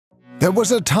There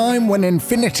was a time when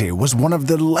Infiniti was one of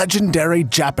the legendary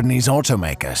Japanese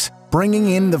automakers, bringing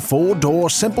in the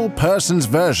four-door simple person's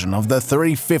version of the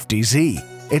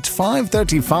 350Z. Its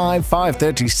 535,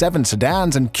 537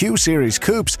 sedans and Q-Series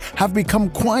coupes have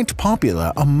become quite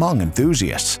popular among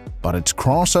enthusiasts, but its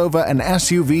crossover and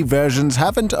SUV versions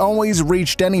haven't always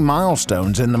reached any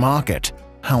milestones in the market.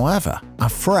 However, a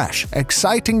fresh,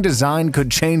 exciting design could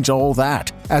change all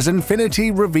that, as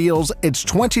Infiniti reveals its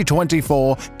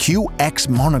 2024 QX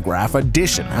Monograph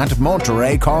edition at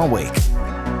Monterey Car Week.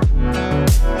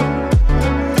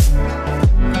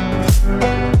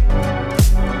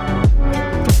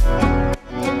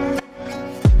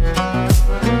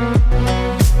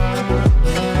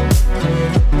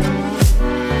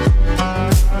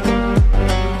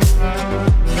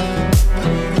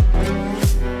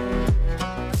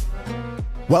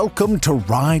 Welcome to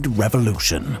Ride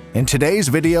Revolution. In today's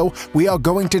video, we are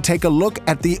going to take a look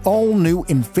at the all-new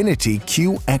Infiniti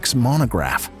QX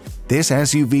Monograph. This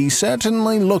SUV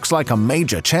certainly looks like a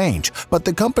major change, but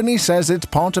the company says it's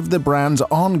part of the brand's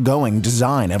ongoing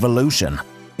design evolution.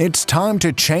 It's time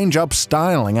to change up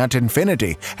styling at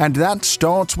Infiniti, and that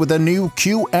starts with a new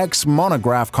QX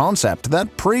Monograph concept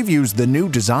that previews the new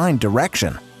design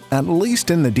direction, at least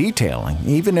in the detailing,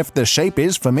 even if the shape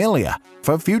is familiar,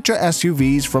 for future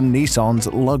SUVs from Nissan's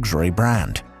luxury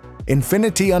brand.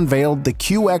 Infiniti unveiled the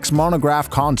QX Monograph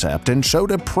concept and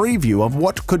showed a preview of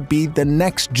what could be the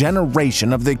next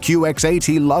generation of the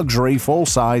QX80 luxury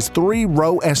full-size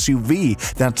three-row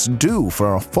SUV that's due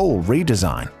for a full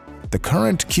redesign. The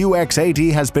current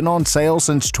QX80 has been on sale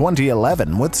since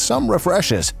 2011 with some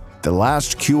refreshes. The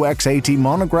last QX80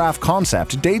 Monograph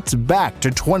concept dates back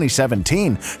to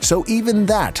 2017, so even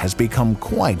that has become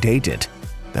quite dated.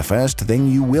 The first thing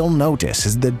you will notice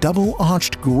is the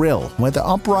double-arched grille, where the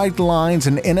upright lines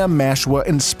and inner mesh were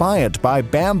inspired by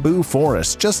bamboo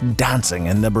forests just dancing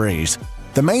in the breeze.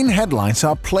 The main headlights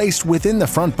are placed within the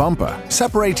front bumper,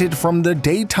 separated from the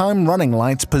daytime running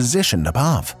lights positioned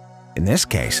above. In this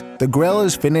case, the grille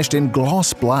is finished in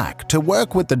gloss black to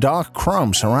work with the dark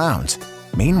chrome surrounds.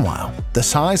 Meanwhile, the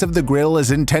size of the grille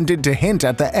is intended to hint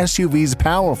at the SUV's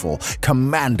powerful,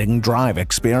 commanding drive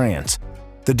experience.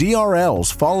 The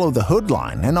DRLs follow the hood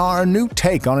line and are a new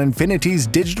take on Infiniti's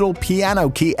digital piano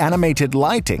key animated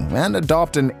lighting and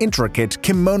adopt an intricate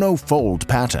kimono fold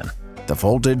pattern. The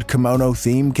folded kimono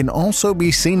theme can also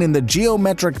be seen in the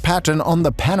geometric pattern on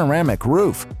the panoramic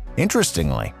roof.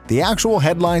 Interestingly, the actual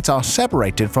headlights are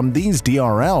separated from these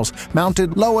DRLs,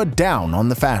 mounted lower down on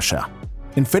the fascia.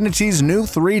 Infiniti's new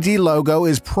 3D logo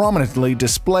is prominently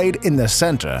displayed in the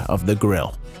center of the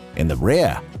grille. In the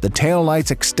rear, the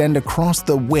taillights extend across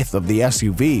the width of the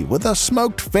SUV with a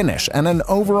smoked finish and an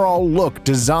overall look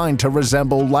designed to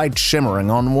resemble light shimmering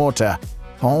on water.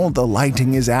 All the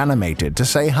lighting is animated to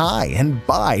say hi and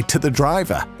bye to the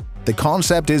driver. The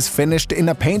concept is finished in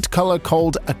a paint color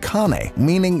called akane,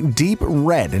 meaning deep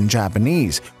red in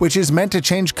Japanese, which is meant to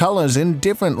change colors in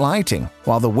different lighting,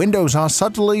 while the windows are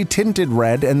subtly tinted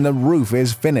red and the roof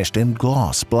is finished in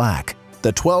gloss black.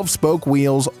 The 12-spoke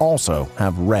wheels also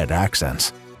have red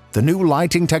accents. The new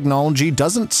lighting technology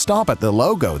doesn't stop at the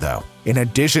logo, though. In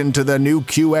addition to the new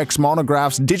QX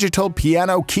Monograph's digital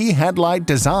piano key headlight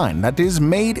design that is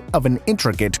made of an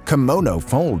intricate kimono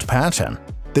fold pattern,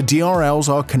 the DRLs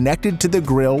are connected to the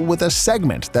grille with a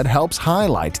segment that helps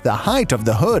highlight the height of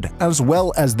the hood as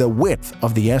well as the width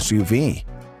of the SUV.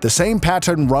 The same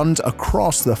pattern runs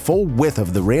across the full width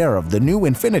of the rear of the new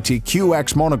Infiniti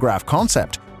QX Monograph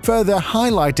concept, further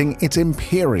highlighting its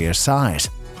imperious size.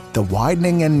 The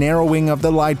widening and narrowing of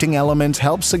the lighting elements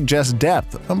helps suggest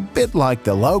depth, a bit like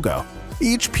the logo.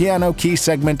 Each piano key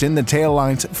segment in the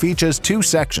taillights features two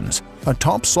sections, a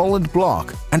top solid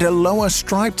block and a lower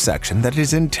striped section that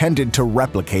is intended to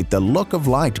replicate the look of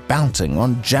light bouncing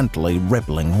on gently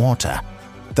rippling water.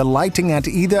 The lighting at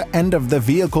either end of the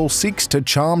vehicle seeks to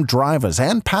charm drivers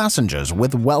and passengers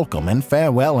with welcome and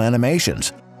farewell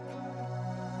animations.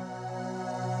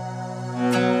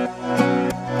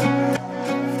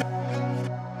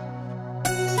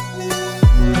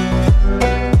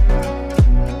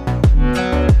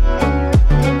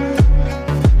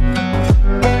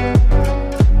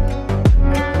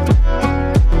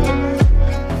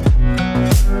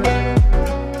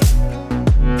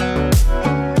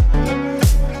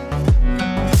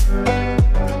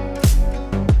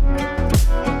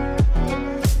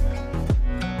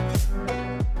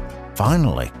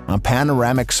 Finally, a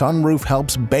panoramic sunroof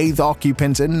helps bathe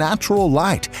occupants in natural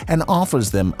light and offers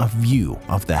them a view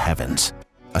of the heavens.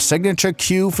 A signature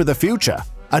cue for the future.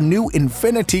 a new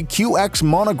Infiniti QX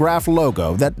Monograph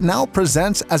logo that now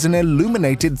presents as an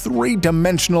illuminated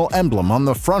three-dimensional emblem on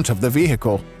the front of the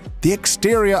vehicle. The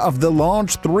exterior of the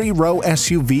large three-row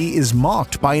SUV is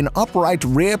marked by an upright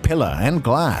rear pillar and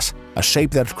glass, a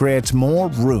shape that creates more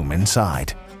room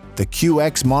inside. The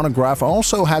QX Monograph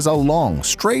also has a long,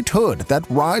 straight hood that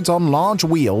rides on large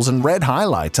wheels and red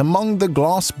highlights among the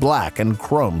gloss black and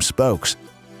chrome spokes.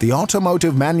 The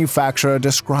automotive manufacturer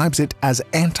describes it as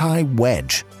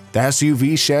anti-wedge. The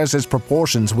SUV shares its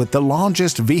proportions with the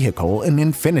largest vehicle in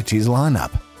Infiniti's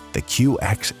lineup, the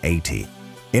QX80.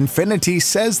 Infiniti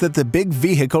says that the big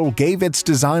vehicle gave its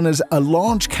designers a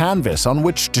large canvas on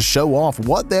which to show off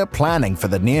what they're planning for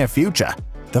the near future.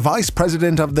 The vice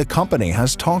president of the company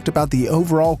has talked about the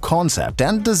overall concept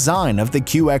and design of the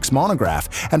QX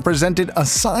Monograph and presented a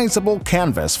sizable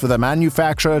canvas for the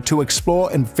manufacturer to explore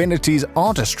Infiniti's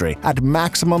artistry at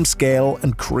maximum scale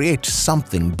and create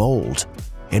something bold.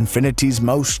 Infiniti's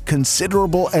most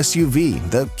considerable SUV,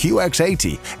 the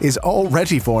QX80, is all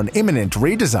ready for an imminent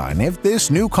redesign if this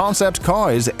new concept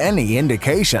car is any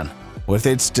indication. With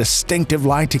its distinctive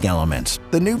lighting elements,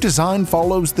 the new design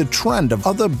follows the trend of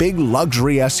other big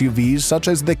luxury SUVs such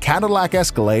as the Cadillac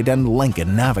Escalade and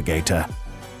Lincoln Navigator.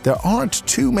 There aren't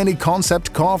too many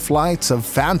concept car flights of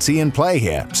fancy in play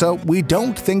here, so we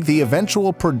don't think the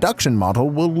eventual production model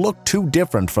will look too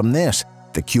different from this.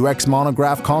 The QX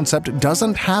Monograph concept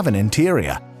doesn't have an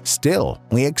interior. Still,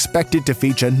 we expect it to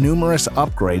feature numerous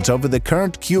upgrades over the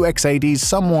current QX80's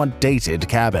somewhat dated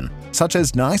cabin, such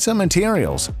as nicer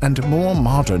materials and more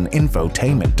modern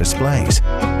infotainment displays.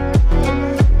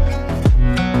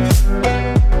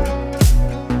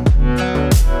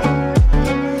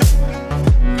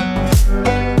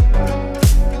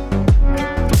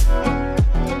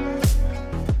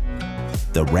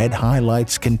 The red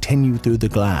highlights continue through the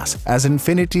glass, as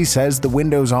Infiniti says the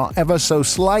windows are ever so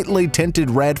slightly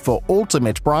tinted red for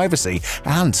ultimate privacy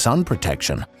and sun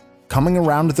protection. Coming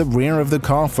around the rear of the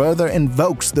car further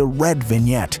invokes the red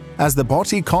vignette, as the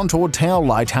body contoured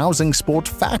taillight housing sport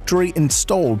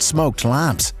factory-installed smoked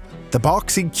lamps. The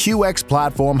boxy QX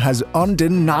platform has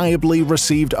undeniably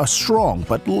received a strong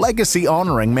but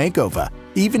legacy-honoring makeover,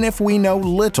 even if we know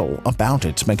little about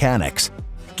its mechanics.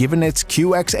 Given its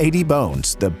QX80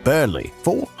 bones, the burly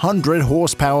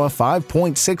 400-horsepower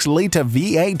 5.6-liter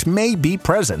V8 may be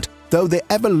present, though the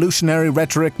evolutionary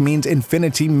rhetoric means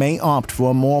Infiniti may opt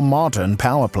for a more modern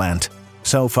power plant.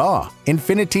 So far,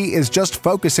 Infiniti is just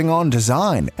focusing on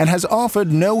design and has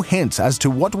offered no hints as to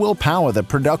what will power the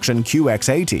production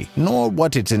QX80, nor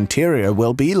what its interior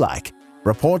will be like.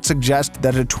 Reports suggest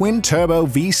that a twin-turbo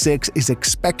V6 is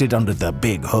expected under the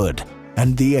big hood,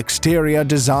 and the exterior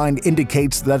design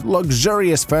indicates that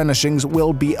luxurious furnishings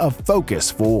will be a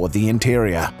focus for the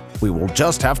interior. We will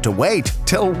just have to wait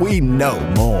till we know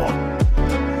more.